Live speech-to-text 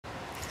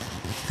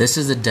this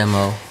is a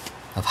demo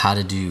of how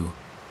to do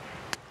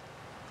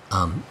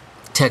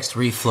text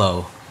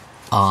reflow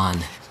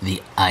on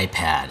the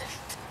iPad.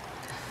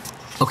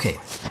 Okay,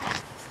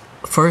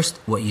 first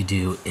what you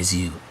do is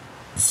you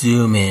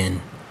zoom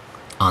in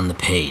on the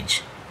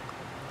page.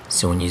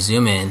 So when you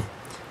zoom in,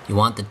 you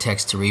want the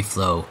text to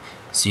reflow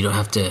so you don't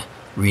have to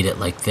read it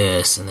like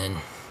this and then,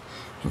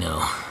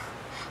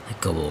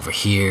 like go over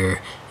here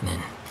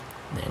and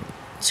then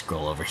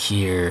scroll over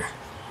here,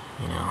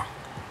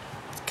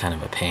 it's kind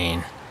of a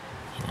pain,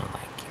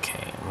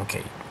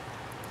 okay,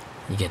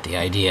 you get the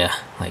idea.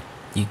 Like,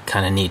 you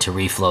kind of need to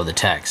reflow the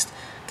text,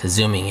 because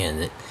zooming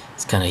in,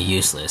 it's kind of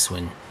useless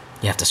when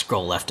you have to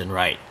scroll left and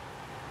right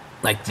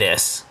like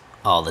this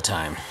all the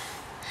time.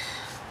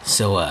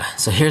 So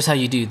here's how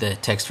you do the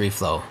text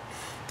reflow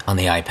on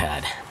the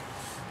iPad.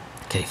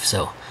 Okay,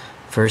 so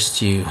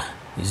first you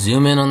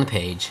zoom in on the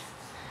page,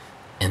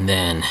 and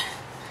then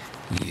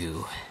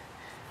you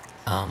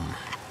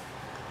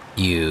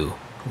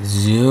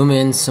zoom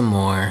in some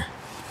more,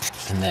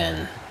 and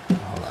then,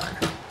 hold on,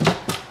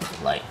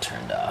 the light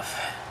turned off.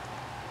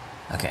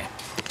 Okay,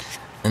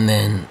 and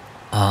then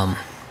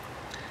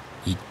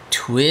you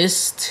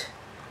twist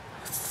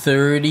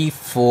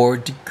 34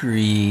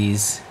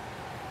 degrees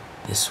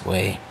this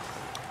way,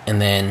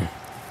 and then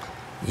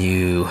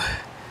you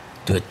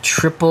do a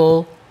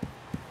triple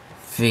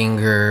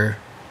finger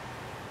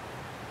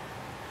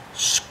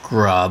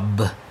scrub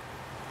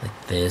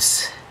like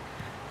this,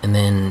 and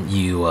then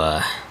you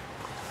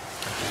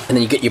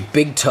get your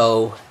big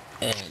toe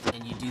and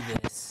you do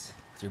this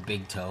with your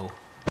big toe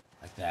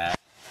like that,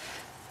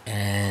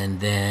 and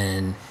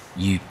then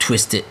you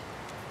twist it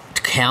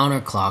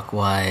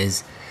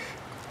counterclockwise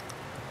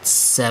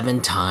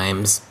 7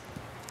 times,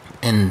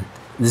 and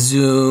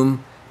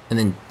zoom, and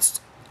then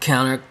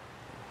counter.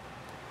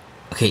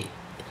 Okay,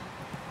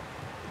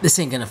 this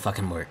ain't gonna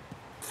fucking work.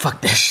 Fuck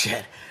this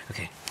shit.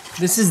 Okay,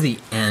 this is the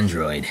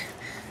Android,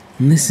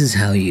 and this is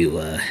how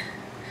you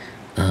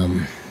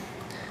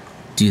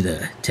do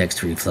the text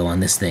reflow on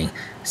this thing.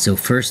 So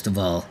first of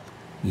all,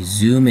 you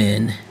zoom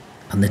in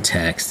on the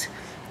text,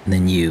 and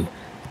then you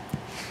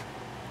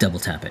double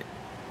tap it,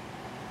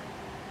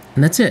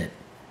 and that's it.